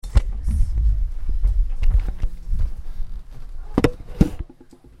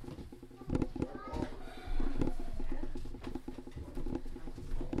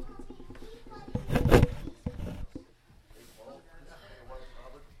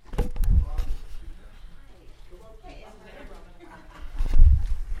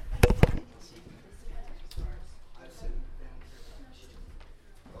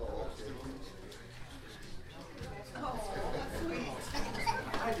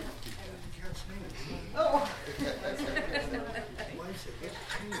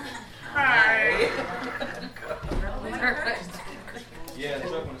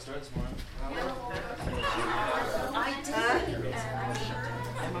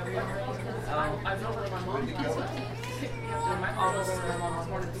over to my mom's last night. My mom was over to my mom this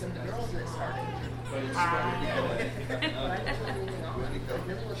morning to pick up the girls that started.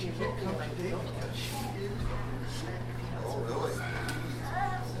 Oh, really?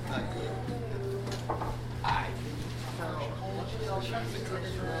 Not good.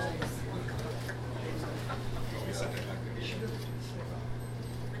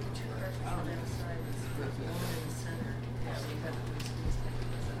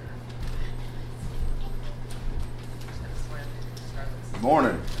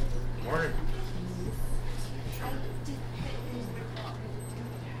 Morning. Morning.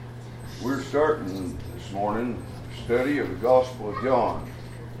 We're starting this morning a study of the Gospel of John.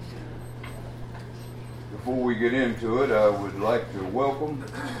 Before we get into it, I would like to welcome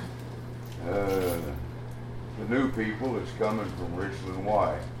the new people that's coming from Richland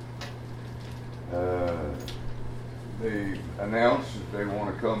Y. They announced that they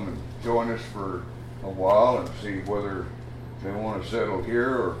want to come and join us for a while and see whether they want to settle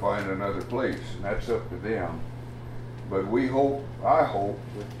here or find another place, and that's up to them. But I hope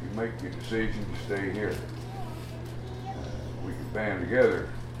that you make the decision to stay here. We can band together.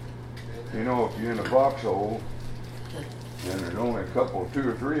 You know, if you're in a foxhole, and there's only two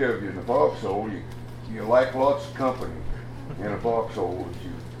or three of you in the foxhole, you like lots of company in a foxhole as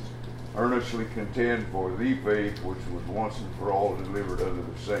you earnestly contend for the faith which was once and for all delivered unto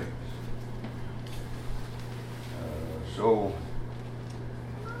the saints. So,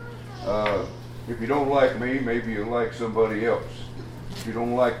 if you don't like me, maybe you'll like somebody else. If you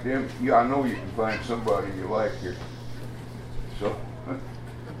don't like them, I know you can find somebody you like here. So,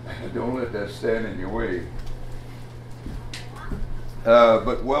 don't let that stand in your way.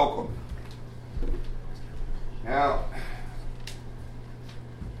 But welcome. Now,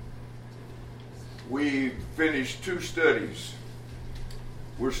 we finished 2 studies.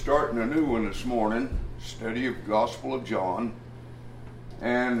 We're starting a new one this morning. Study of the Gospel of John,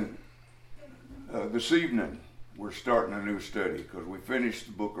 and this evening we're starting a new study because we finished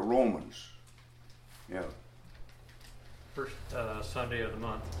the book of Romans. Yeah. First Sunday of the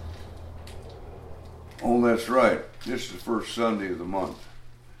month. Oh, that's right. This is the first Sunday of the month.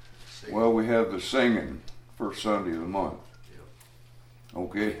 Well, we have the singing first Sunday of the month.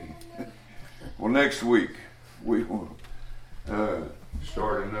 Okay. Well, next week we will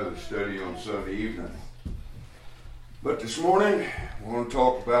start another study on Sunday evening. But this morning, we want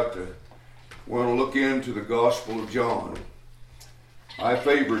to look into the Gospel of John. I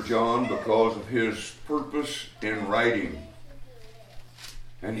favor John because of his purpose in writing.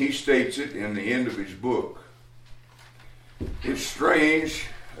 And he states it in the end of his book. It's strange.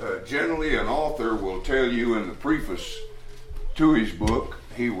 Generally, an author will tell you in the preface to his book,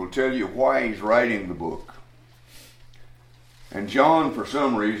 he will tell you why he's writing the book. And John, for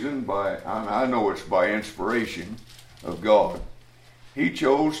some reason, I know it's by inspiration of God, he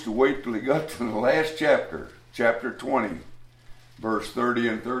chose to wait till he got to the last chapter, chapter 20, verse 30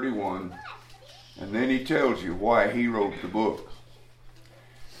 and 31, and then he tells you why he wrote the book.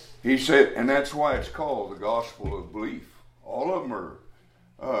 He said, and that's why it's called the Gospel of Belief. All of them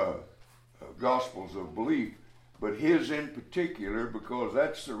are Gospels of Belief, but his in particular, because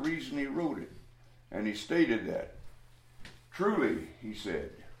that's the reason he wrote it. And he stated that. Truly, he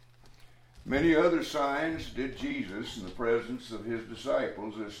said, many other signs did Jesus in the presence of his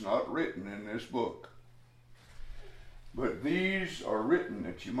disciples that's not written in this book. But these are written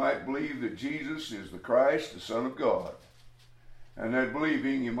that you might believe that Jesus is the Christ, the Son of God, and that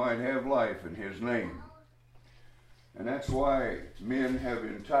believing you might have life in his name. And that's why men have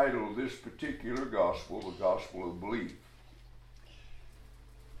entitled this particular gospel the Gospel of Belief.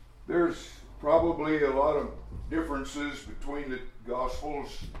 There's probably a lot of differences between the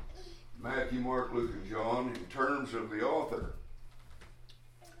Gospels, Matthew, Mark, Luke, and John, in terms of the author.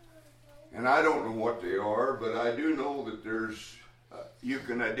 And I don't know what they are, but I do know that you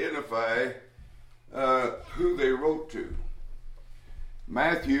can identify who they wrote to.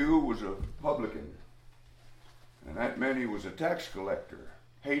 Matthew was a publican, and that meant he was a tax collector,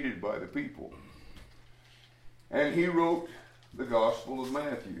 hated by the people. And he wrote the Gospel of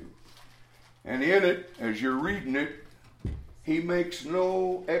Matthew. And in it, as you're reading it, he makes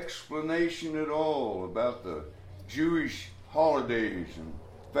no explanation at all about the Jewish holidays and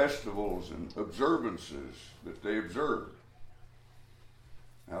festivals and observances that they observed.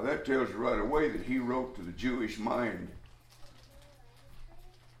 Now that tells you right away that he wrote to the Jewish mind.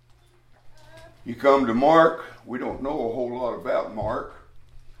 You come to Mark, we don't know a whole lot about Mark,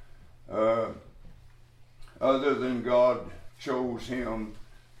 other than God chose him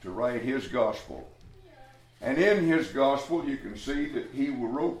to write his gospel. And in his gospel, you can see that he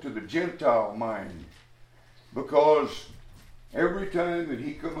wrote to the Gentile mind, because every time that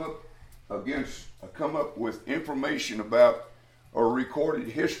he come up with information about or recorded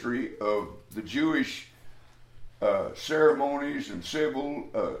history of the Jewish ceremonies and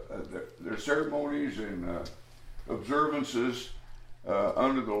their ceremonies and observances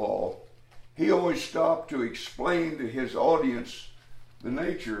under the law, he always stopped to explain to his audience the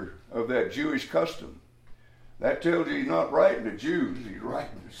nature of that Jewish custom. That tells you he's not writing to Jews. He's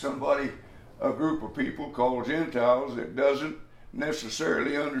writing to somebody, a group of people called Gentiles that doesn't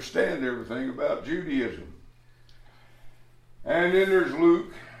necessarily understand everything about Judaism. And then there's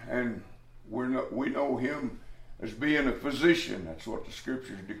Luke, and we know him as being a physician. That's what the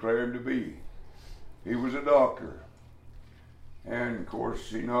scriptures declare him to be. He was a doctor. And of course,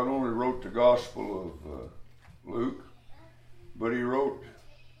 he not only wrote the Gospel of Luke, but he wrote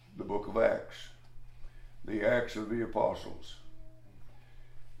the book of Acts, the Acts of the Apostles.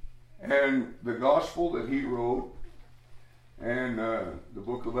 And the Gospel that he wrote and the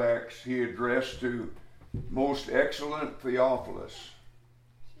book of Acts, he addressed to most excellent Theophilus,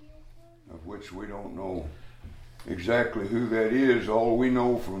 of which we don't know exactly who that is. All we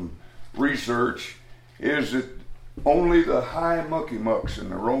know from research is that only the high mucky-mucks in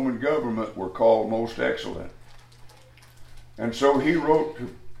the Roman government were called most excellent. And so he wrote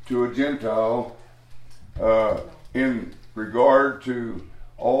to a Gentile in regard to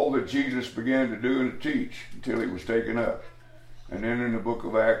all that Jesus began to do and to teach until he was taken up. And then in the book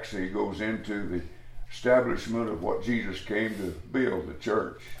of Acts, he goes into the establishment of what Jesus came to build, the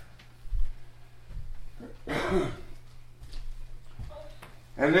church.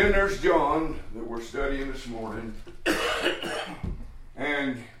 And then there's John that we're studying this morning.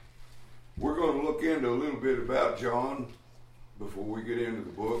 And we're going to look into a little bit about John before we get into the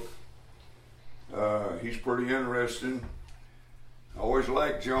book. He's pretty interesting. I always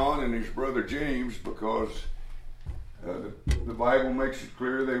like John and his brother James because the Bible makes it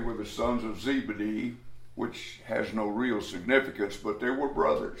clear they were the sons of Zebedee, which has no real significance, but they were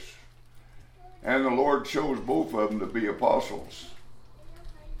brothers. And the Lord chose both of them to be apostles.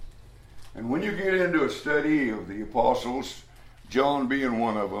 And when you get into a study of the apostles, John being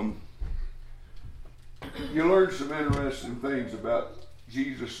one of them, you learn some interesting things about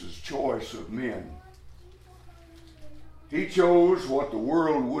Jesus' choice of men. He chose what the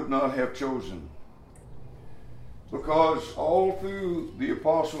world would not have chosen. Because all through the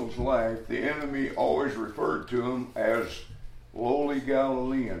apostles' life, the enemy always referred to them as lowly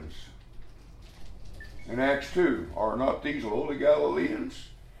Galileans. In Acts 2, are not these lowly Galileans?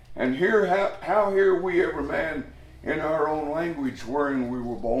 And how hear we every man in our own language wherein we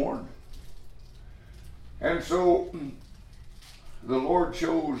were born? And so the Lord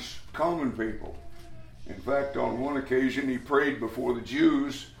chose common people. In fact, on one occasion, he prayed before the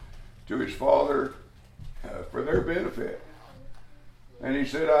Jews to his Father for their benefit. And he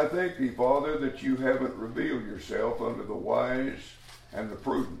said, I thank thee, Father, that you haven't revealed yourself unto the wise and the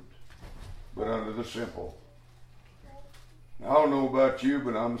prudent, but unto the simple. Now, I don't know about you,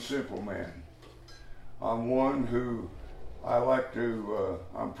 but I'm a simple man. I'm one who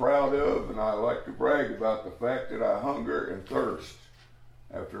I'm proud of, and I like to brag about the fact that I hunger and thirst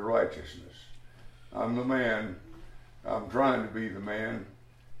after righteousness. I'm the man. I'm trying to be the man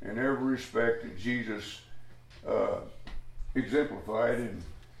in every respect that Jesus exemplified in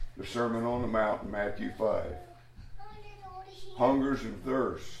the Sermon on the Mount in Matthew 5. Hungers and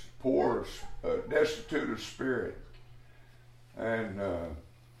thirsts, poor, destitute of spirit, and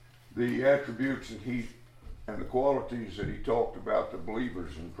the attributes that he and the qualities that he talked about the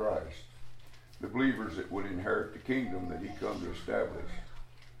believers in Christ, the believers that would inherit the kingdom that he come to establish.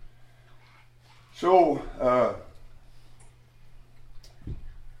 So,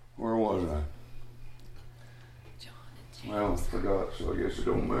 where was I? Well, I forgot, so I guess it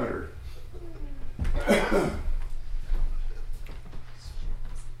don't matter.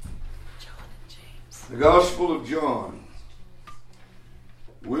 The Gospel of John.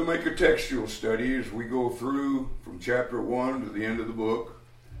 We'll make a textual study as we go through from chapter 1 to the end of the book,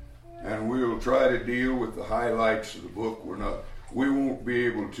 and we'll try to deal with the highlights of the book. We won't be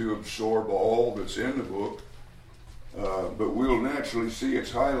able to absorb all that's in the book, but we'll naturally see its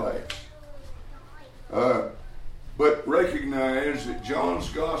highlights. But recognize that John's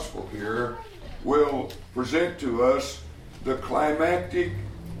Gospel here will present to us the climactic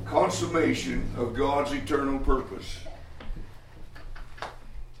consummation of God's eternal purpose.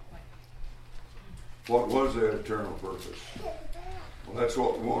 What was that eternal purpose? Well, that's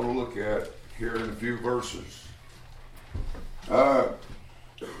what we want to look at here in a few verses.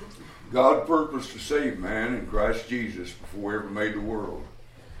 God purposed to save man in Christ Jesus before he ever made the world.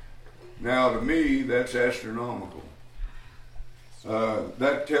 Now, to me, that's astronomical.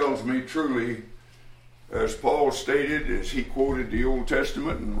 That tells me truly, as Paul stated, as he quoted the Old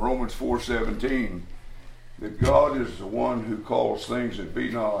Testament in Romans 4:17, that God is the one who calls things that be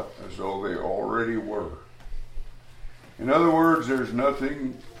not as though they already were. In other words, there's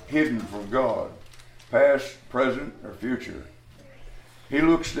nothing hidden from God, past, present, or future. He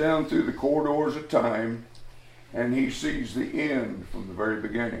looks down through the corridors of time and he sees the end from the very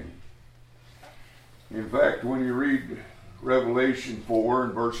beginning. In fact, when you read Revelation 4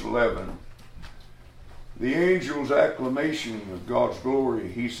 and verse 11, the angel's acclamation of God's glory,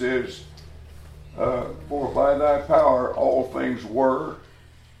 he says, for by thy power all things were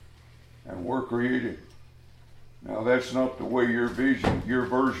and were created. Now that's not the way your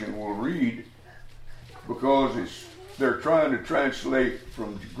version will read, because they're trying to translate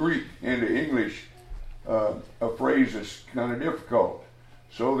from Greek into English a phrase that's kind of difficult.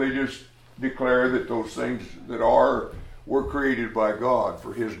 So they just declare that those things that were created by God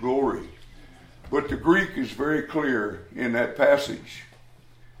for his glory. But the Greek is very clear in that passage.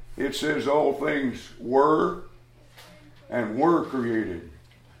 It says all things were and were created.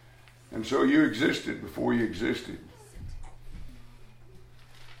 And so you existed before you existed.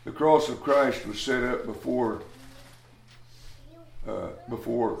 The cross of Christ was set up before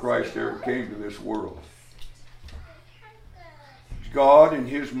Christ ever came to this world. God, in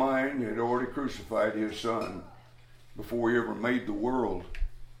his mind, had already crucified his son before he ever made the world,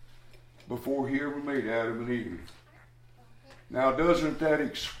 before he ever made Adam and Eve. Now, doesn't that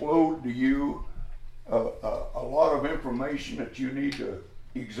explode to you a lot of information that you need to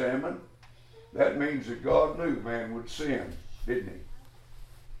examine? That means that God knew man would sin, didn't he?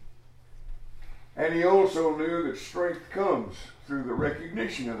 And he also knew that strength comes through the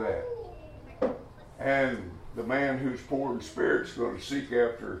recognition of that. And the man who's poor in spirit is going to seek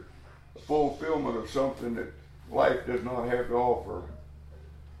after the fulfillment of something that life does not have to offer.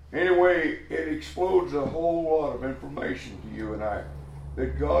 Anyway, it explodes a whole lot of information to you and I,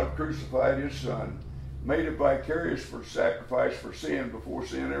 that God crucified his son, made a vicarious for sacrifice for sin before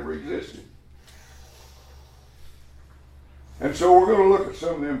sin ever existed. And so we're going to look at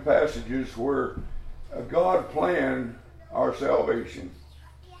some of them passages where God planned our salvation.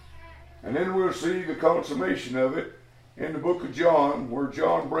 And then we'll see the consummation of it in the book of John, where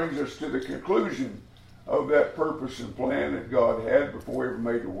John brings us to the conclusion of that purpose and plan that God had before he ever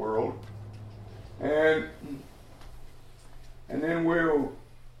made the world. And then we'll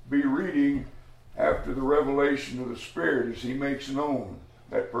be reading after the revelation of the Spirit as he makes known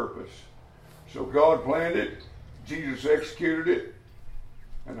that purpose. So God planned it, Jesus executed it,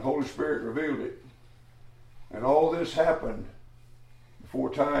 and the Holy Spirit revealed it. And all this happened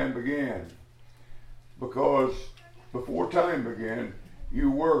before time began. Because before time began, you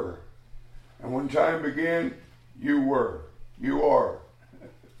were. And when time began, you were. You are.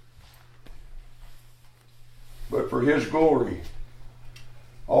 But for his glory,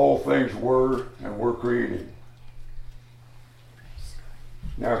 all things were and were created.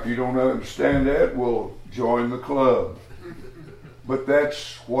 Now, if you don't understand that, we'll join the club. But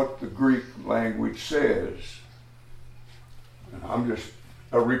that's what the Greek language says. And I'm just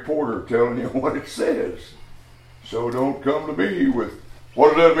a reporter telling you what it says. So don't come to me with,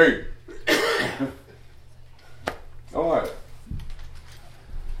 what does that mean? All right.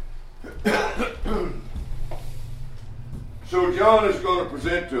 So John is going to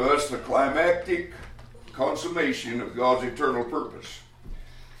present to us the climactic consummation of God's eternal purpose.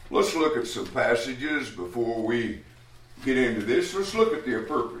 Let's look at some passages before we get into this. Let's look at the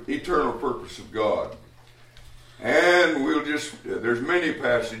eternal purpose of God. And we'll just, there's many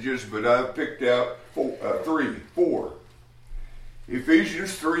passages, but I've picked out four.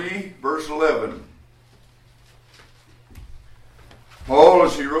 Ephesians 3, verse 11. Paul,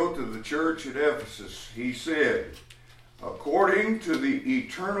 as he wrote to the church at Ephesus, he said, according to the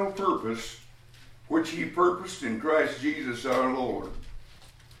eternal purpose which he purposed in Christ Jesus our Lord.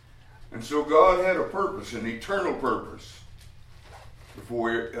 And so God had a purpose, an eternal purpose.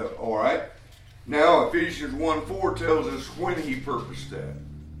 All right. Now, Ephesians 1:4 tells us when he purposed that.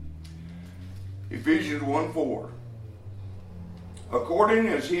 Ephesians 1:4. According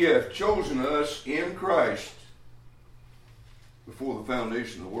as he hath chosen us in Christ before the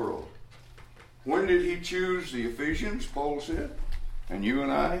foundation of the world. When did he choose the Ephesians, Paul said? And you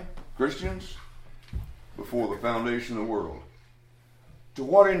and I, Christians? Before the foundation of the world. To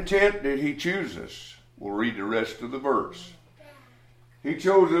what intent did he choose us? We'll read the rest of the verse. He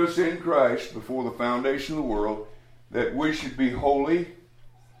chose us in Christ before the foundation of the world, that we should be holy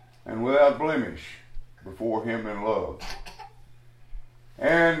and without blemish before him in love.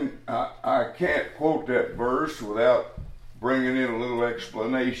 And I can't quote that verse without bringing in a little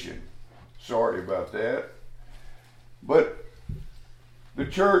explanation. Sorry about that. But the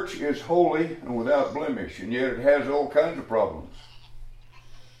church is holy and without blemish, and yet it has all kinds of problems.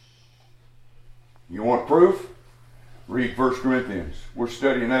 You want proof? Read 1 Corinthians. We're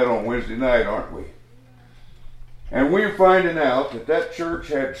studying that on Wednesday night, aren't we? And we're finding out that that church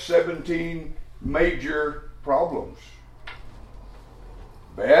had 17 major problems.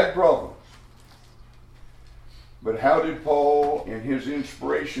 Bad problems. But how did Paul, in his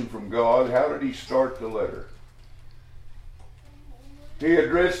inspiration from God, how did he start the letter? He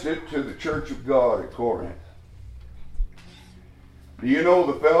addressed it to the church of God at Corinth. Do you know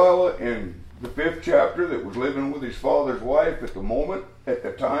the fellow in the 5th chapter that was living with his father's wife at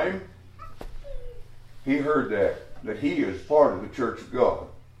the time? He heard that he is part of the church of God.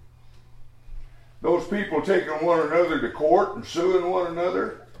 Those people taking one another to court and suing one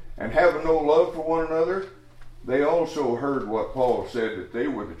another and having no love for one another, they also heard what Paul said, that they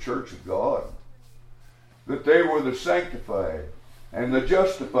were the church of God, that they were the sanctified and the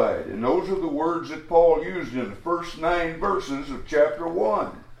justified. And those are the words that Paul used in the first 9 verses of chapter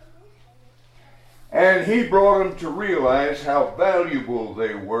 1. And he brought them to realize how valuable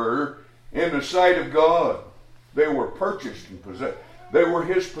they were in the sight of God. They were purchased and possessed. They were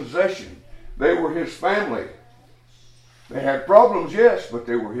his possession. They were his family. They had problems, yes, but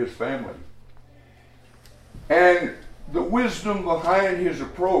they were his family. And the wisdom behind his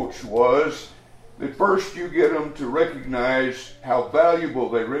approach was that first you get them to recognize how valuable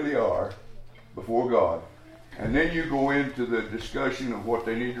they really are before God. And then you go into the discussion of what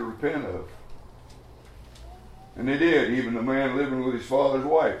they need to repent of. And they did. Even the man living with his father's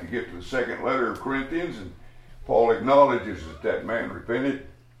wife. You get to the 2nd letter of Corinthians, and Paul acknowledges that that man repented.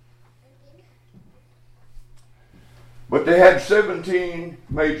 But they had 17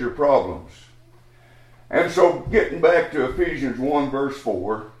 major problems. And so getting back to Ephesians 1 verse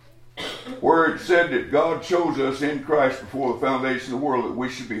 4, where it said that God chose us in Christ before the foundation of the world, that we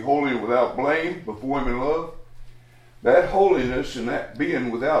should be holy and without blame before him in love. That holiness and that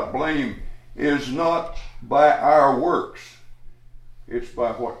being without blame is not by our works. It's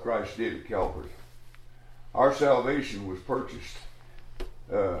by what Christ did at Calvary. Our salvation was purchased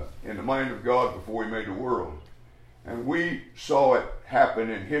in the mind of God before he made the world. And we saw it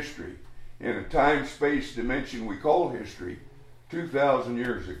happen in history, in a time-space dimension we call history, 2,000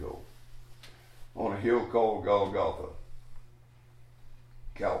 years ago, on a hill called Golgotha,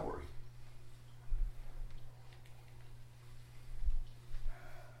 Calvary.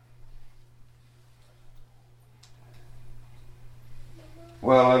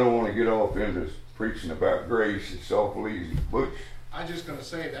 Well, I don't want to get off into preaching about grace. It's awful easy. Butch? I'm just going to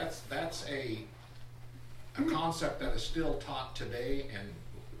say that's a concept that is still taught today, and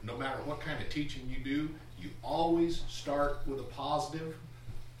no matter what kind of teaching you do, you always start with a positive,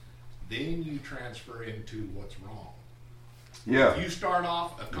 then you transfer into what's wrong. Yeah. If you start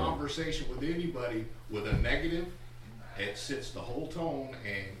off a conversation with anybody with a negative, it sets the whole tone,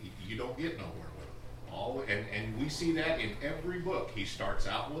 and you don't get nowhere with it. And we see that in every book. He starts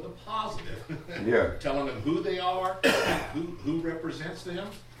out with a positive, Yeah. telling them who they are, who represents them,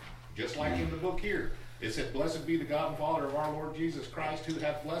 just like in the book here. It said, "Blessed be the God and Father of our Lord Jesus Christ, who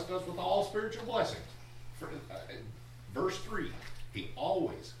hath blessed us with all spiritual blessings." Verse 3,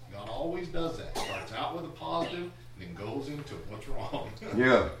 God always does that. Starts out with a positive, then goes into what's wrong.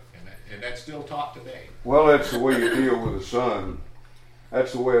 Yeah. And that's still taught today. Well, that's the way you deal with a son.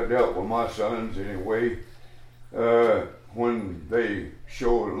 That's the way I dealt with my sons anyway. When they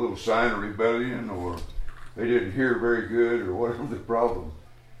show a little sign of rebellion, or they didn't hear very good, or whatever the problem,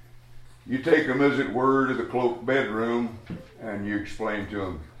 you take them, as it were, to the cloaked bedroom, and you explain to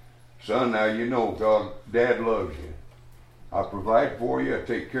them, "Son, now you know Dad loves you. I provide for you. I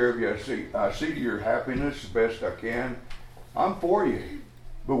take care of you. I see to your happiness the best I can. I'm for you.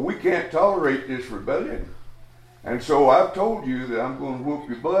 But we can't tolerate this rebellion. And so I've told you that I'm going to whoop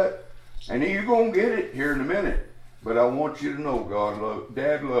your butt, and you're going to get it here in a minute. But I want you to know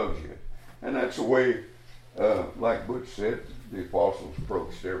Dad loves you." And that's the way, like Butch said, the apostles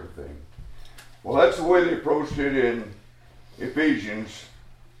approached everything. Well, that's the way they approached it in Ephesians,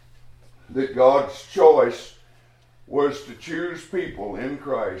 that God's choice was to choose people in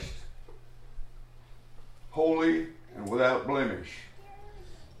Christ, holy and without blemish.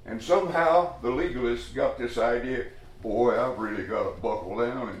 And somehow the legalists got this idea, boy, I've really got to buckle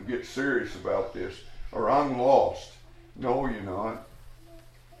down and get serious about this, or I'm lost. No, you're not.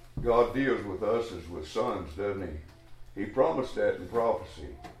 God deals with us as with sons, doesn't he? He promised that in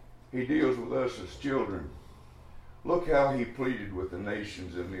prophecy. he deals with us as children. Look how he pleaded with the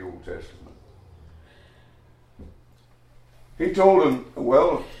nations in the Old Testament. He told them,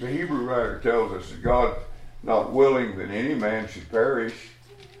 well, the Hebrew writer tells us that God not willing that any man should perish,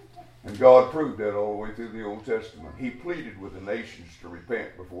 and God proved that all the way through the Old Testament. He pleaded with the nations to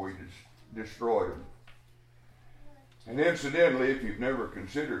repent before he destroyed them. And incidentally, if you've never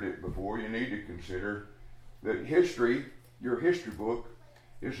considered it before, you need to consider that history, your history book,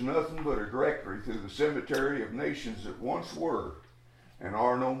 is nothing but a directory through the cemetery of nations that once were and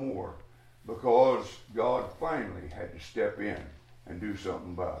are no more, because God finally had to step in and do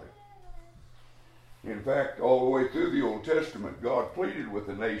something about it. In fact, all the way through the Old Testament, God pleaded with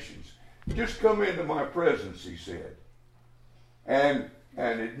the nations, just come into my presence, he said, and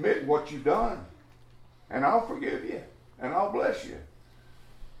admit what you've done, and I'll forgive you, and I'll bless you.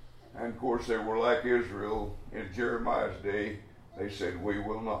 And of course, they were like Israel in Jeremiah's day. They said, we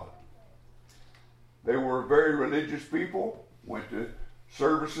will not. They were very religious people, went to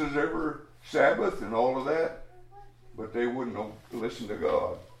services every Sabbath and all of that, but they wouldn't listen to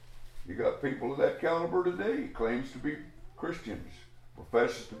God. You got people of that caliber today, claims to be Christians,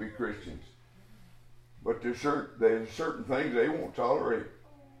 professes to be Christians, but there's certain things they won't tolerate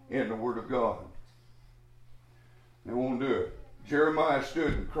in the Word of God. They won't do it. Jeremiah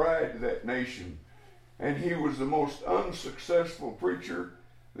stood and cried to that nation, and he was the most unsuccessful preacher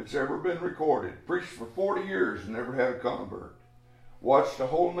that's ever been recorded. Preached for 40 years and never had a convert. Watched the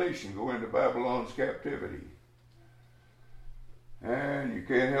whole nation go into Babylon's captivity. And you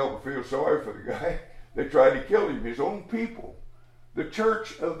can't help but feel sorry for the guy. They tried to kill him, his own people. The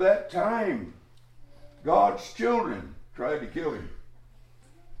church of that time, God's children, tried to kill him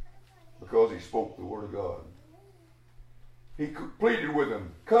because he spoke the word of God. He pleaded with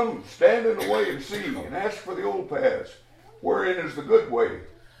them, come, stand in the way and see, and ask for the old paths, wherein is the good way,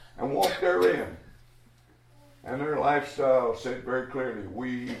 and walk therein. And their lifestyle said very clearly,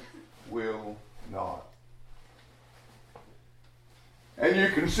 we will not. And you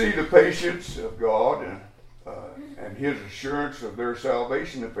can see the patience of God and his assurance of their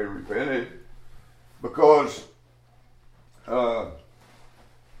salvation if they repented, because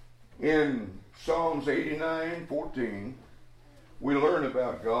in Psalms 89:14, we learn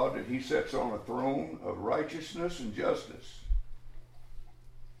about God that he sits on a throne of righteousness and justice.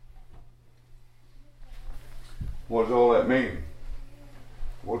 What does all that mean?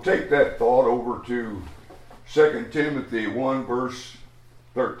 We'll take that thought over to 2 Timothy 1 verse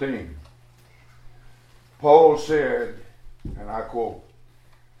 13. Paul said, and I quote,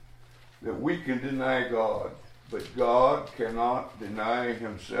 that we can deny God, but God cannot deny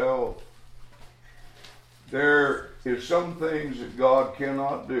himself. There is some things that God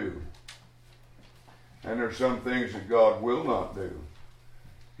cannot do, and there are some things that God will not do.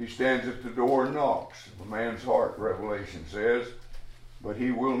 He stands at the door and knocks. A man's heart, Revelation says, but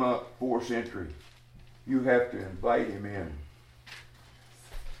he will not force entry. You have to invite him in.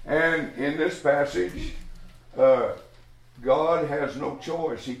 And in this passage, God has no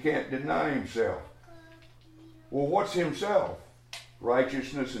choice. He can't deny himself. Well, what's himself?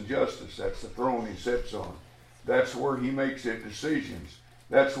 Righteousness and justice. That's the throne he sits on. That's where he makes his decisions.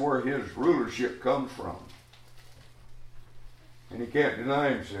 That's where his rulership comes from. And he can't deny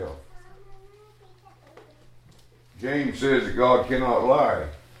himself. James says that God cannot lie.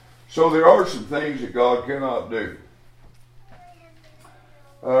 So there are some things that God cannot do.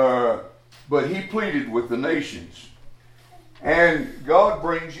 But he pleaded with the nations. And God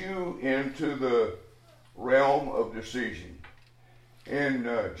brings you into the realm of decision. In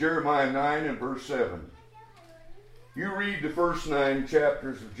Jeremiah 9 and verse 7, you read the first 9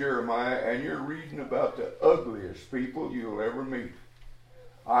 chapters of Jeremiah and you're reading about the ugliest people you'll ever meet.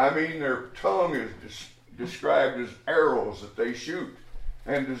 I mean, their tongue is described as arrows that they shoot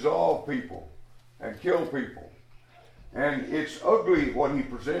and dissolve people and kill people. And it's ugly what he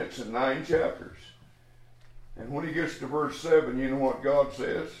presents in 9 chapters. And when he gets to verse 7, you know what God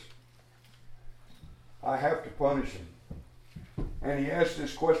says? I have to punish him. And he asks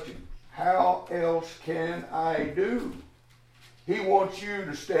this question, how else can I do? He wants you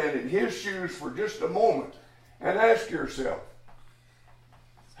to stand in his shoes for just a moment and ask yourself,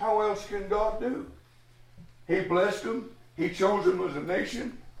 how else can God do? He blessed them, he chose them as a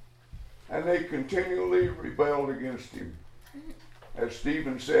nation, and they continually rebelled against him. As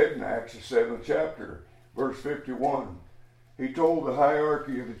Stephen said in Acts the 7th chapter, verse 51, he told the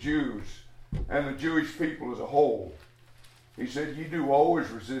hierarchy of the Jews and the Jewish people as a whole, he said, you do always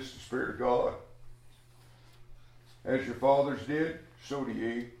resist the Spirit of God. As your fathers did, so do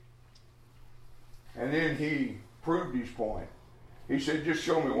ye. And then he proved his point. He said, just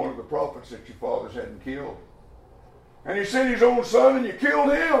show me one of the prophets that your fathers hadn't killed. And he sent his own son and you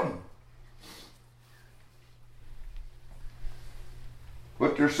killed him.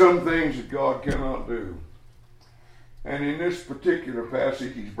 But there's some things that God cannot do. And in this particular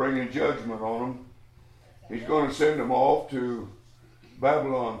passage, he's bringing judgment on them. He's going to send them off to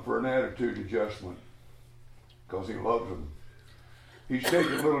Babylon for an attitude adjustment because he loves them. He's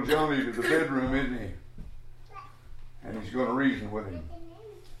taking little Johnny to the bedroom, isn't he? And he's going to reason with him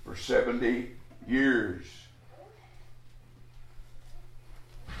for 70 years.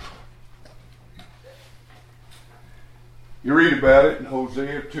 You read about it in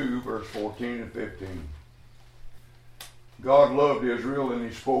Hosea 2, verse 14 and 15. God loved Israel and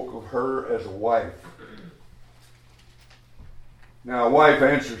he spoke of her as a wife. Now, a wife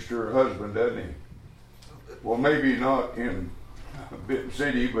answers to her husband, doesn't he? Well, maybe not in Benton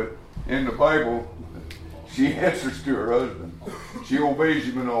City, but in the Bible, she answers to her husband. She obeys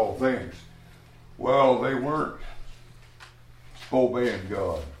him in all things. Well, they weren't obeying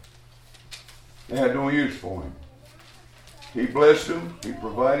God. They had no use for him. He blessed them, he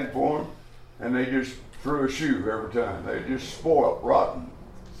provided for them, and they just threw a shoe every time. They just spoiled, rotten.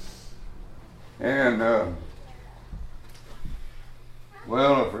 And,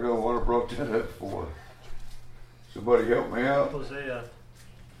 well, I forgot what I brought that up for. Somebody help me out. Hosea.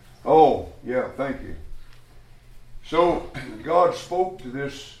 Oh, yeah, thank you. So, God spoke to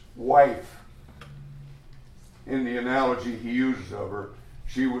this wife in the analogy he uses of her.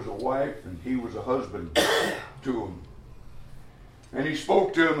 She was a wife and he was a husband to him. And he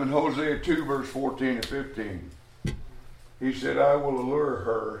spoke to him in Hosea 2, verse 14 and 15. He said, I will allure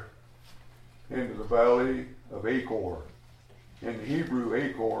her into the valley of Achor. In the Hebrew,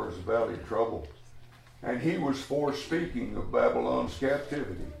 Achor is the valley of trouble. And he was for speaking of Babylon's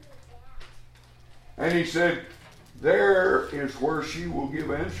captivity. And he said, there is where she will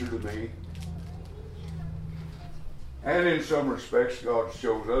give answer to me. And in some respects, God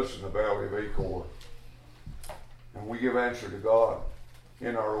shows us in the valley of Achor. And we give answer to God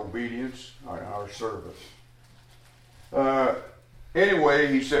in our obedience, in our service. Anyway,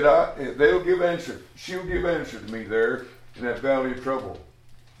 he said, they'll give answer. She'll give answer to me there in that valley of trouble.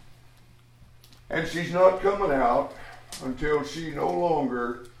 And she's not coming out until she no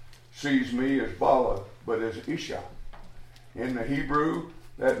longer sees me as Bala, but as Isha. In the Hebrew,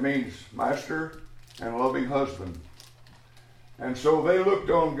 that means master and loving husband. And so they looked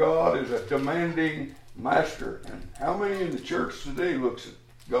on God as a demanding master. And how many in the church today looks at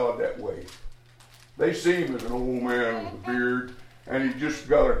God that way? They see him as an old man with a beard, and he just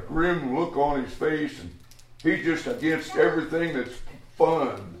got a grim look on his face, and he's just against everything that's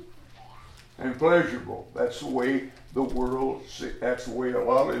fun and pleasurable. That's the way the world that's the way a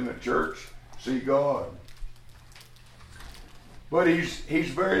lot in the church see God. But he's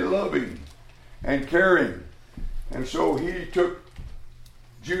very loving and caring. And so he took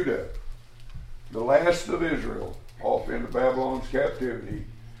Judah, the last of Israel, off into Babylon's captivity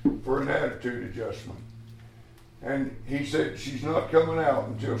for an attitude adjustment. And he said, she's not coming out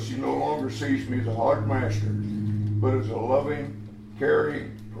until she no longer sees me as a hard master, but as a loving,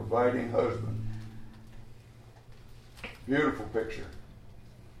 caring, providing husband. Beautiful picture.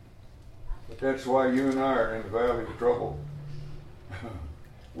 But that's why you and I are in the valley of trouble.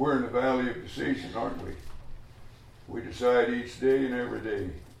 We're in the valley of decision, aren't we? We decide each day and every day.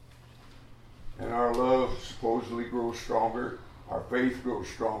 And our love supposedly grows stronger. Our faith grows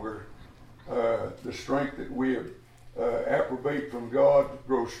stronger. The strength that we approbate from God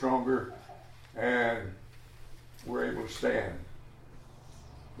grows stronger. And we're able to stand.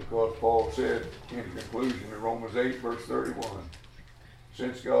 Because Paul said in conclusion in Romans 8, verse 31,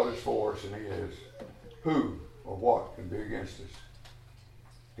 since God is for us, and he is, who or what can be against us?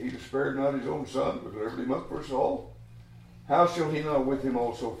 He that spared not his own son, but delivered him up for us all. How shall he not with him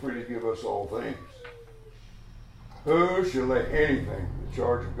also freely give us all things? Who shall lay anything to the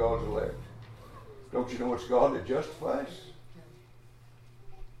charge of God's elect? Don't you know it's God that justifies?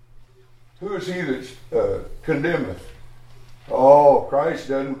 Who is he that condemneth? Oh, Christ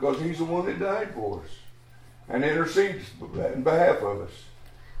doesn't, because he's the one that died for us and intercedes in behalf of us.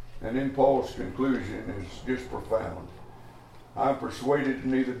 And then Paul's conclusion is just profound. I'm persuaded that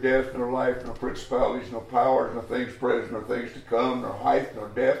neither death, nor life, nor principalities, nor powers, nor things present, nor things to come, nor height, nor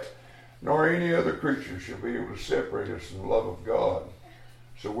depth, nor any other creature shall be able to separate us from the love of God.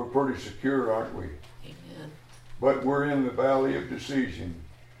 So we're pretty secure, aren't we? Amen. But we're in the valley of decision.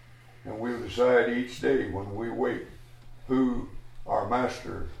 And we'll decide each day when we wake who our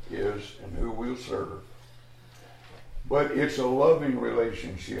master is and who we'll serve. But it's a loving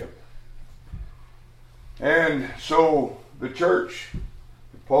relationship. And so the church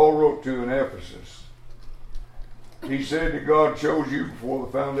that Paul wrote to in Ephesus. He said that God chose you before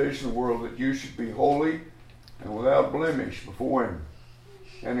the foundation of the world that you should be holy and without blemish before Him.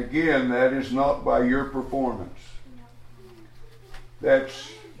 And again, that is not by your performance.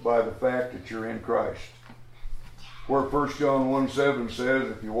 That's by the fact that you're in Christ. Where 1 John 1:7 says,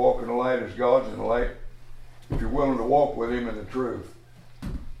 if you walk in the light as God's in the light, if you're willing to walk with Him in the truth,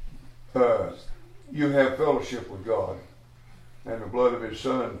 you have fellowship with God. And the blood of His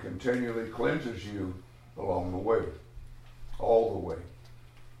Son continually cleanses you along the way. All the way.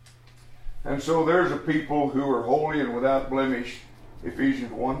 And so there's a people who are holy and without blemish,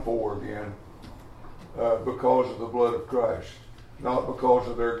 Ephesians 1:4 again, because of the blood of Christ, not because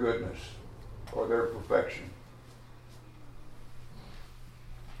of their goodness or their perfection.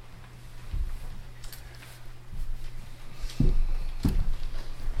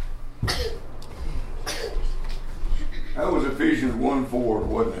 That was Ephesians 1:4,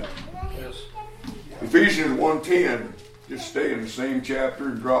 wasn't it? Yes. Ephesians 1:10, just stay in the same chapter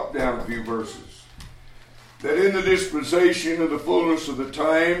and drop down a few verses. That in the dispensation of the fullness of the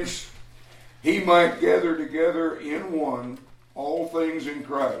times, He might gather together in one all things in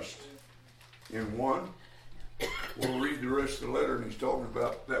Christ. In one. We'll read the rest of the letter, and he's talking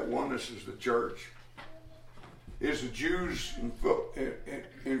about that oneness is the church. Is the Jews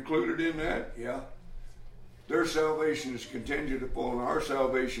included in that? Yeah. Their salvation is contingent upon our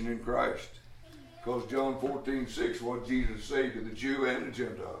salvation in Christ. Because John 14:6, what Jesus said to the Jew and the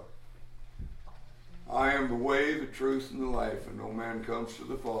Gentile. I am the way, the truth, and the life, and no man comes to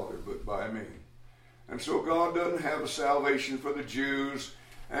the Father but by me. And so God doesn't have a salvation for the Jews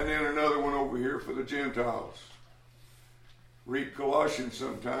and then another one over here for the Gentiles. Read Colossians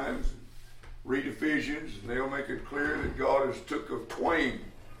sometimes, read Ephesians, and they'll make it clear that God has took of twain,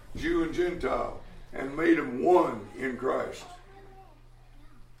 Jew and Gentile, and made them one in Christ.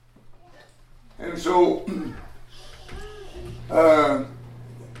 And so, the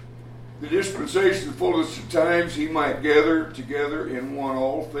dispensation of the fullness of times, He might gather together in one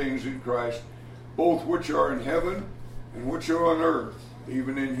all things in Christ, both which are in heaven and which are on earth,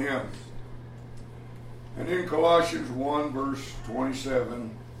 even in Him. And in Colossians 1 verse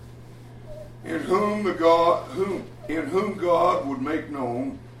 27, in whom God would make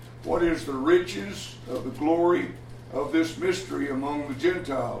known what is the riches of the glory of this mystery among the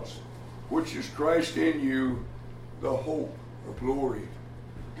Gentiles, which is Christ in you, the hope of glory.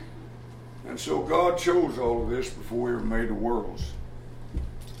 And so God chose all of this before He ever made the worlds.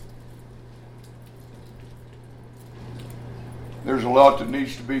 There's a lot that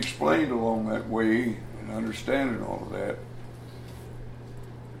needs to be explained along that way and understanding all of that.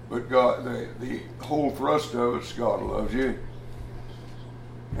 But God, the whole thrust of it's God loves you.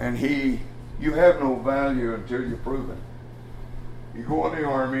 And you have no value until you prove it. You go in the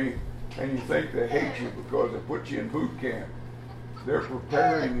army and you think they hate you because they put you in boot camp. They're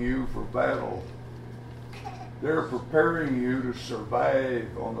preparing you for battle. They're preparing you to survive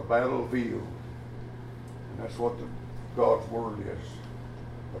on the battlefield. And that's what God's Word is.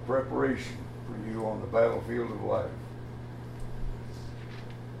 A preparation for you on the battlefield of life.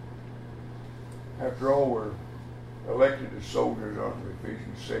 After all, we're elected as soldiers, aren't we?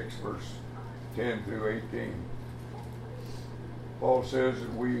 Ephesians 6, verse 10 through 18. Paul says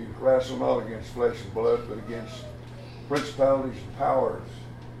that we wrestle not against flesh and blood, but against principalities and powers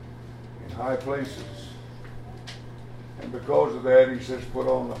in high places. And because of that, he says, put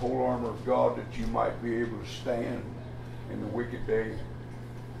on the whole armor of God that you might be able to stand in the wicked day.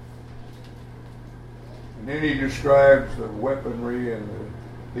 And then he describes the weaponry and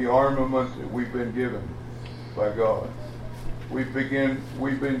the armament that we've been given by God. We've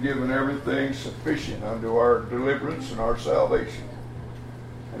been given everything sufficient unto our deliverance and our salvation.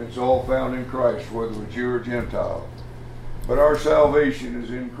 And it's all found in Christ, whether we're Jew or Gentile. But our salvation is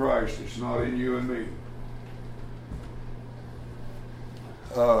in Christ. It's not in you and me.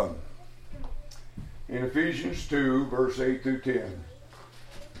 In Ephesians 2, verse 8 through 10,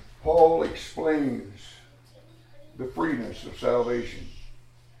 Paul explains the freeness of salvation.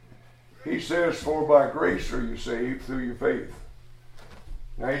 He says, for by grace are you saved through your faith.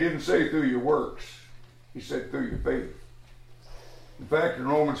 Now, he didn't say through your works. He said through your faith. In fact, in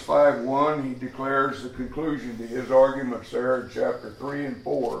Romans 5:1, he declares the conclusion to his arguments there in chapter 3 and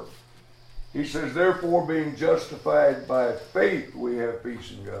 4. He says, therefore, being justified by faith, we have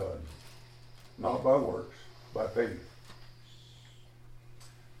peace in God. Not by works, by faith.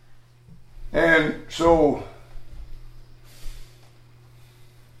 And so,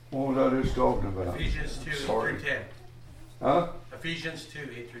 what was I just talking about? Ephesians 2, 8 through 10. Huh? Ephesians 2,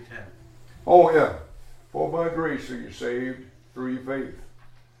 8 through 10. Oh, yeah. For by grace are you saved through your faith.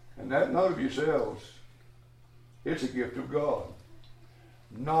 And that not of yourselves. It's a gift of God.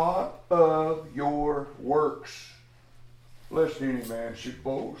 Not of your works, lest any man should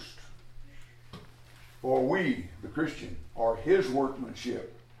boast. For we, the Christian, are his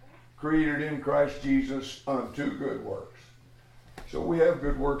workmanship, created in Christ Jesus unto good works. So we have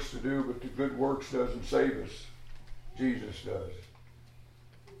good works to do, but the good works doesn't save us. Jesus does.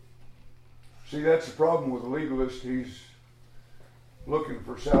 See, that's the problem with the legalist. He's looking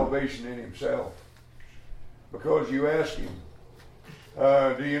for salvation in himself. Because you ask him,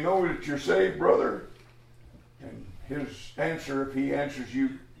 do you know that you're saved, brother? And his answer, if he answers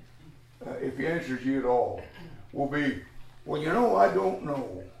you at all, will be, well, you know, I don't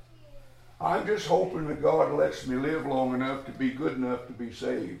know. I'm just hoping that God lets me live long enough to be good enough to be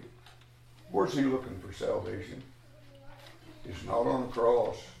saved. Where's he looking for salvation? It's not on the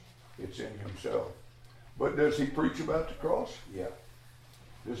cross. It's in himself. But does he preach about the cross? Yeah.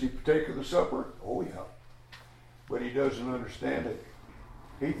 Does he partake of the supper? Oh, yeah. But he doesn't understand it.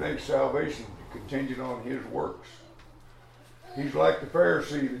 He thinks salvation is contingent on his works. He's like the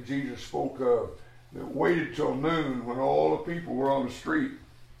Pharisee that Jesus spoke of, that waited till noon when all the people were on the street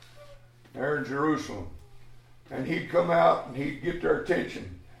there in Jerusalem. And he'd come out and he'd get their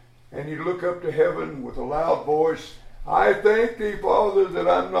attention. And he'd look up to heaven with a loud voice, I thank thee, Father, that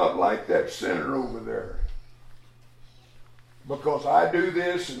I'm not like that sinner over there. Because I do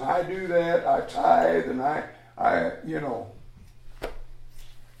this and I do that, I tithe and I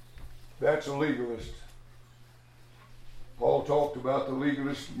that's a legalist. Paul talked about the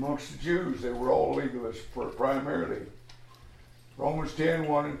legalists amongst the Jews. They were all legalists primarily. Romans 10,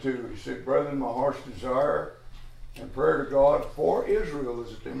 1 and 2. He said, Brethren, my heart's desire and prayer to God for Israel is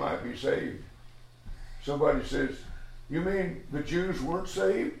that they might be saved. Somebody says, you mean the Jews weren't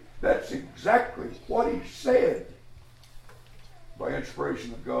saved? That's exactly what he said by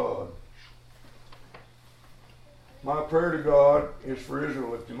inspiration of God. My prayer to God is for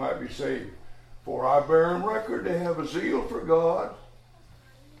Israel that they might be saved. For I bear in record they have a zeal for God.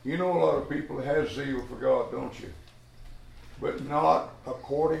 You know a lot of people that have zeal for God, don't you? But not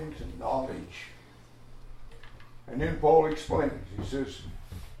according to knowledge. And then Paul explains. He says,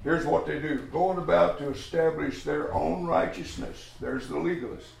 here's what they do. Going about to establish their own righteousness. There's the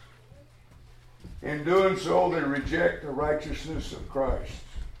legalist. In doing so, they reject the righteousness of Christ.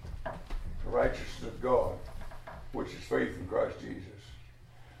 The righteousness of God, which is faith in Christ Jesus.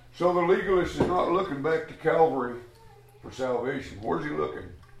 So the legalist is not looking back to Calvary for salvation. Where's he looking?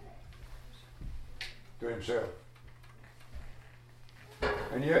 To himself.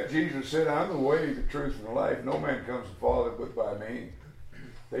 And yet Jesus said, I'm the way, the truth, and the life. No man comes to the Father but by me.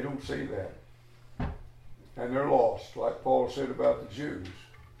 They don't see that. And they're lost, like Paul said about the Jews.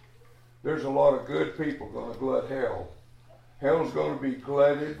 There's a lot of good people going to glut hell. Hell's going to be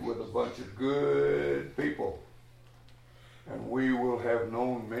glutted with a bunch of good people. And we will have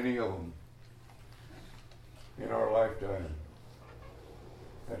known many of them in our lifetime.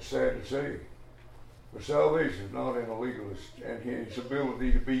 That's sad to say. But salvation is not in a legalist and his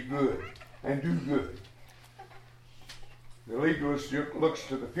ability to be good and do good. The legalist looks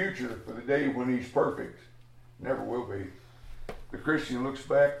to the future for the day when he's perfect. Never will be. The Christian looks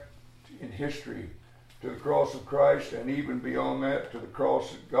back in history to the cross of Christ, and even beyond that to the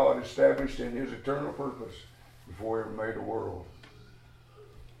cross that God established in his eternal purpose before he ever made the world.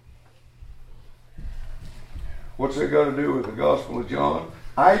 What's that got to do with the Gospel of John?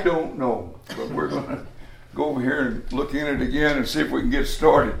 I don't know, but we're going to go over here and look in it again and see if we can get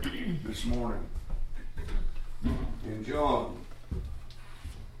started this morning. In John.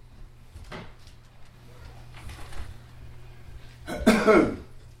 Let's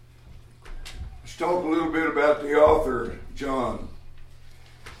talk a little bit about the author, John.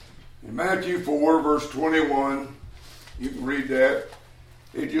 In Matthew 4, verse 21, you can read that.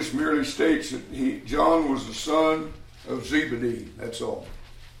 It just merely states that John was the son of Zebedee, that's all.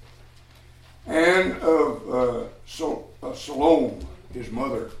 And of Salome, his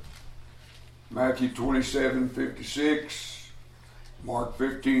mother. Matthew 27:56, Mark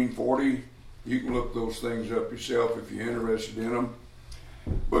 15:40. You can look those things up yourself if you're interested in them.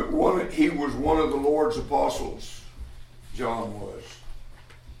 But he was one of the Lord's apostles, John was.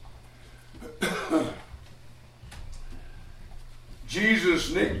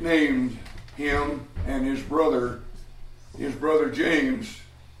 Jesus nicknamed him and his brother James,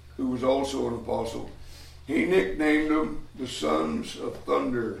 who was also an apostle, he nicknamed them the sons of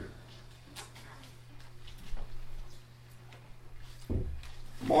thunder.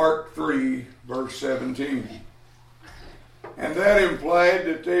 Mark 3, verse 17. And that implied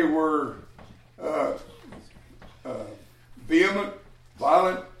that they were vehement,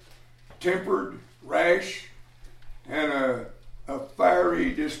 violent, tempered, rash, and a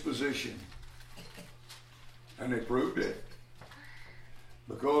fiery disposition. And they proved it.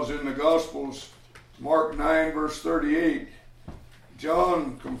 Because in the Gospels, Mark 9 verse 38,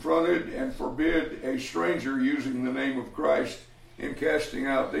 John confronted and forbid a stranger using the name of Christ in casting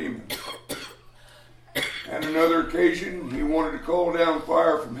out demons. And another occasion, he wanted to call down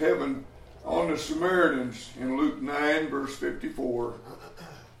fire from heaven on the Samaritans in Luke 9 verse 54.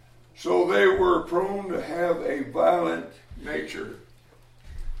 So they were prone to have a violent nature.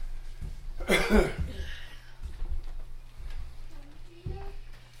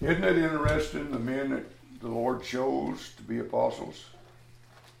 Isn't it interesting, the men that the Lord chose to be apostles?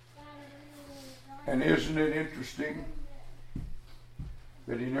 And isn't it interesting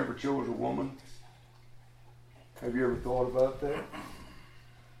that he never chose a woman? Have you ever thought about that?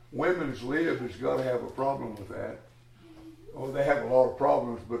 Women's lib has got to have a problem with that. Oh, they have a lot of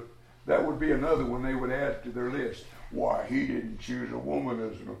problems, but that would be another one they would add to their list. Why, he didn't choose a woman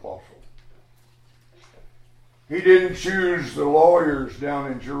as an apostle. He didn't choose the lawyers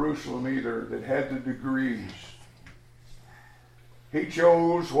down in Jerusalem either that had the degrees. He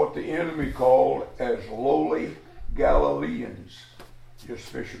chose what the enemy called as lowly Galileans, just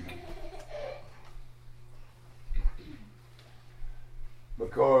fishermen.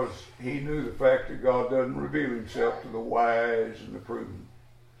 Because he knew the fact that God doesn't reveal himself to the wise and the prudent,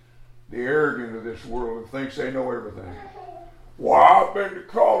 the arrogant of this world who thinks they know everything. Why, I've been to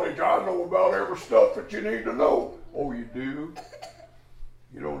college. I know about every stuff that you need to know. Oh, you do?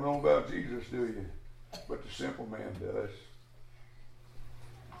 You don't know about Jesus, do you? But the simple man does.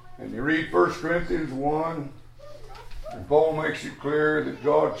 And you read 1 Corinthians 1, and Paul makes it clear that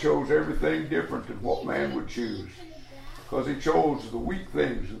God chose everything different than what man would choose. Because he chose the weak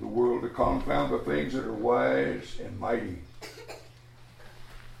things of the world to confound the things that are wise and mighty.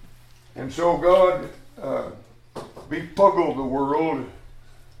 And so God befuddled the world.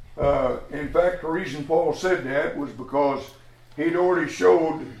 In fact, the reason Paul said that was because he'd already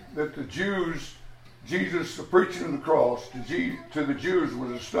showed that the Jews, Jesus, the preaching of the cross, to the Jews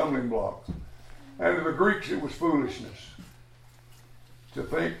was a stumbling block. And to the Greeks it was foolishness. To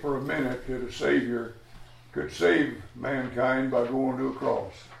think for a minute that a Savior could save mankind by going to a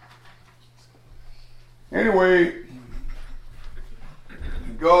cross. Anyway,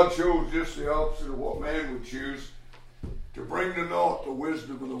 God chose just the opposite of what man would choose, to bring to naught the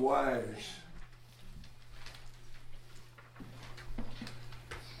wisdom of the wise.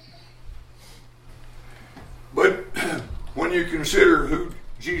 But when you consider who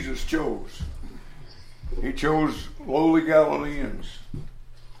Jesus chose, he chose lowly Galileans.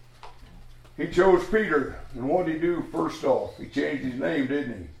 He chose Peter, and what did he do first off? He changed his name,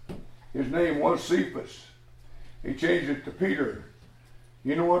 didn't he? His name was Cephas. He changed it to Peter.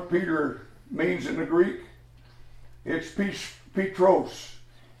 You know what Peter means in the Greek? It's Petros.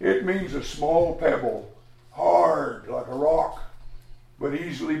 It means a small pebble, hard like a rock, but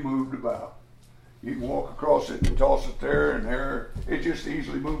easily moved about. You can walk across it and toss it there and there. It just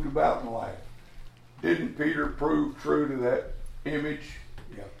easily moved about in life. Didn't Peter prove true to that image?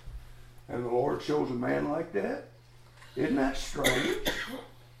 Yeah. And the Lord chose a man like that? Isn't that strange?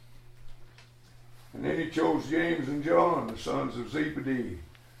 And then he chose James and John, the sons of Zebedee.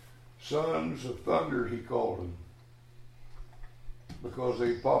 Sons of thunder, he called them. Because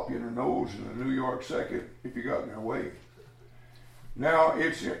they'd pop you in the nose in a New York second if you got in their way. Now,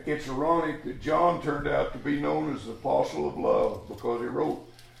 it's ironic that John turned out to be known as the Apostle of Love because he wrote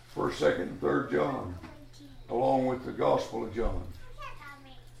 1st, 2nd, and 3rd John along with the Gospel of John.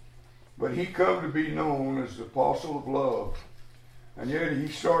 But he come to be known as the Apostle of Love. And yet he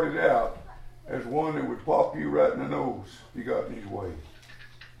started out as one that would pop you right in the nose if you got in his way.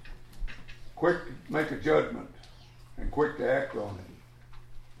 Quick to make a judgment and quick to act on it.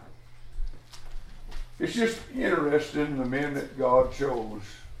 It's just interesting, the men that God chose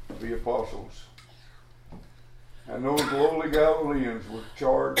to be apostles. And those lowly Galileans were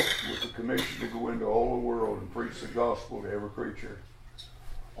charged with the commission to go into all the world and preach the gospel to every creature.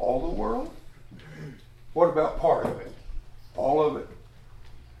 All the world? What about part of it? All of it?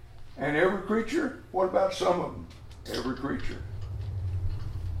 And every creature? What about some of them? Every creature.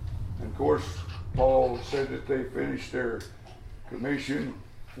 And of course, Paul said that they finished their commission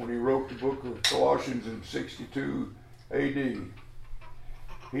when he wrote the book of Colossians in 62 AD.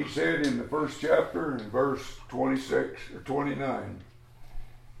 He said in the first chapter, in verse 26 or 29,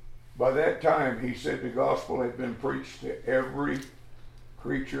 by that time, he said the gospel had been preached to every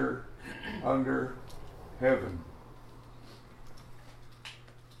creature under heaven.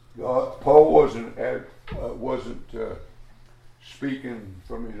 Paul wasn't wasn't speaking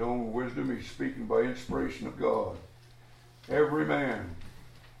from his own wisdom. He's speaking by inspiration of God. Every man,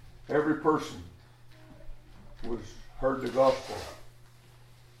 every person heard the gospel.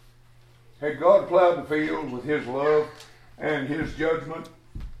 Had God plowed the field with his love and his judgment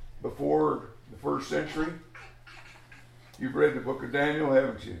before the first century? You've read the book of Daniel,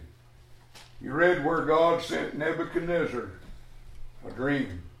 haven't you? You read where God sent Nebuchadnezzar a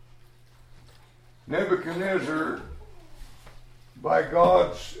dream. Nebuchadnezzar, by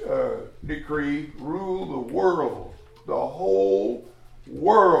God's decree, ruled the world, the whole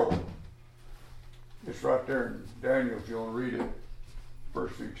world. It's right there in Daniel if you want to read it,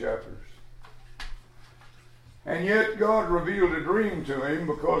 first few chapters. And yet God revealed a dream to him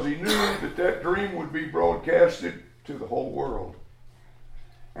because he knew that dream would be broadcasted to the whole world.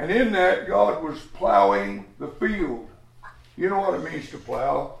 And in that, God was plowing the field. You know what it means to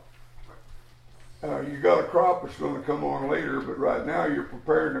plow. You got a crop that's going to come on later, but right now you're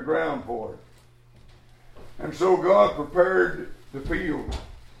preparing the ground for it. And so God prepared the field.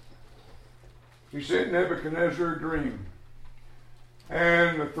 He sent Nebuchadnezzar a dream.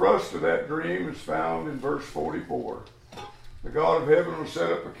 And the thrust of that dream is found in verse 44. The God of heaven will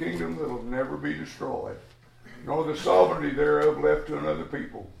set up a kingdom that will never be destroyed, nor the sovereignty thereof left to another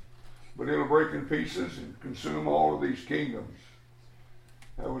people. But it'll break in pieces and consume all of these kingdoms.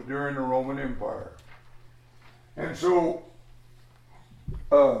 That was during the Roman Empire. And so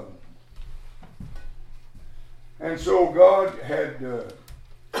God had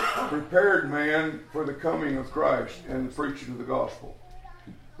prepared man for the coming of Christ and the preaching of the gospel.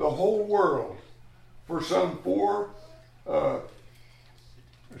 The whole world, for some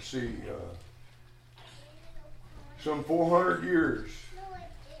some 400 years,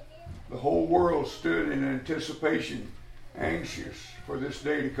 the whole world stood in anticipation, anxious for this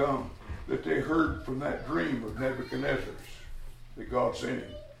day to come, that they heard from that dream of Nebuchadnezzar's that God sent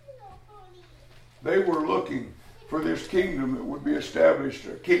him. They were looking for this kingdom that would be established,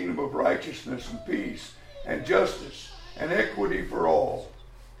 a kingdom of righteousness and peace and justice and equity for all,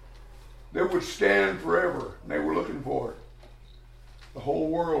 that would stand forever. And they were looking for it. The whole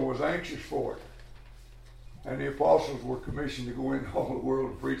world was anxious for it. And the apostles were commissioned to go into all the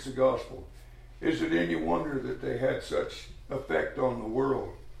world and preach the gospel. Is it any wonder that they had such effect on the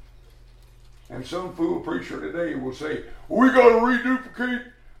world? And some fool preacher today will say, we got to reduplicate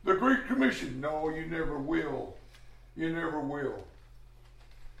the Great Commission. No, you never will. You never will.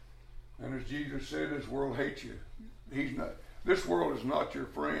 And as Jesus said, this world hates you. This world is not your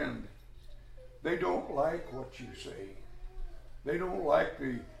friend. They don't like what you say. They don't like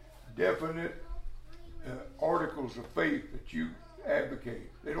the definite articles of faith that you advocate.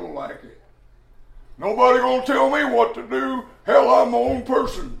 They don't like it. Nobody gonna tell me what to do. Hell, I'm my own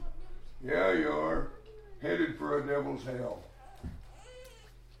person. Yeah, you are. Headed for a devil's hell.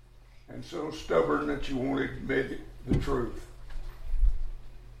 And so stubborn that you won't admit the truth.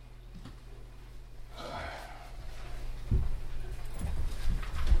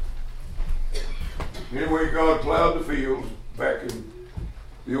 Anyway, God plowed the fields back in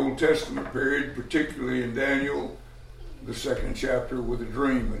the Old Testament period, particularly in Daniel, the 2nd chapter, with a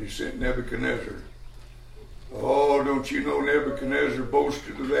dream that he sent Nebuchadnezzar. Oh, don't you know Nebuchadnezzar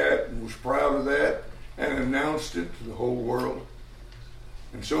boasted of that and was proud of that and announced it to the whole world?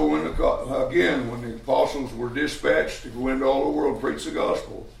 And so when the apostles were dispatched to go into all the world and preach the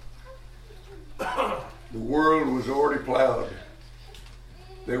gospel, the world was already plowed.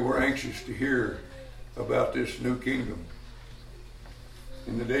 They were anxious to hear about this new kingdom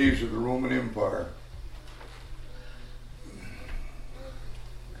in the days of the Roman Empire.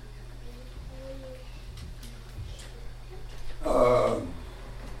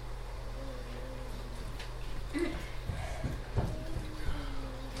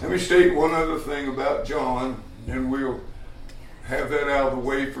 Let me state one other thing about John, and we'll have that out of the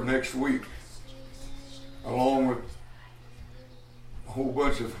way for next week, along with a whole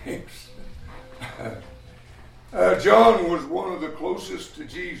bunch of things. John was one of the closest to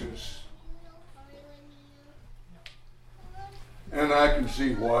Jesus. And I can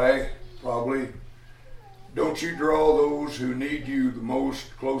see why, probably. Don't you draw those who need you the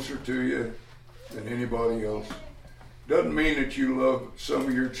most closer to you than anybody else? Doesn't mean that you love some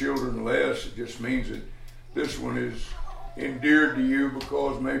of your children less. It just means that this one is endeared to you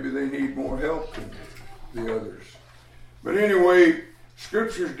because maybe they need more help than the others. But anyway,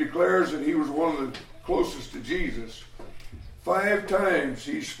 Scripture declares that he was one of the closest to Jesus. 5 times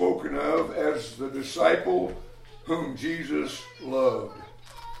he's spoken of as the disciple whom Jesus loved.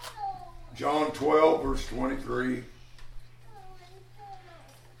 John 12, verse 23.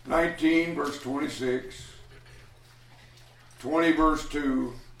 19 verse 26, 20 verse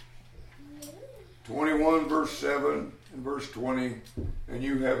 2, 21 verse 7, and verse 20, and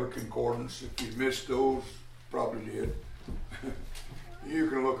you have a concordance. If you missed those, probably did. You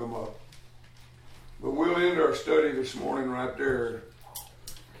can look them up. But we'll end our study this morning right there.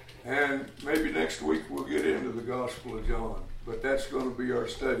 And maybe next week we'll get into the Gospel of John. But that's going to be our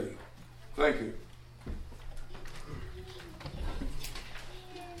study. Thank you.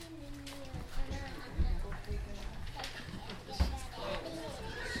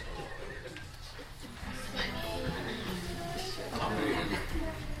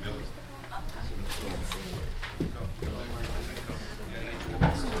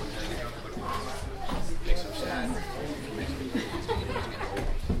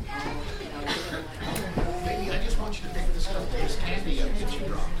 Baby, I just want you to pick this up. This candy up that you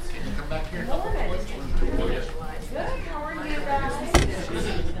dropped. Can you come back here and help me with it?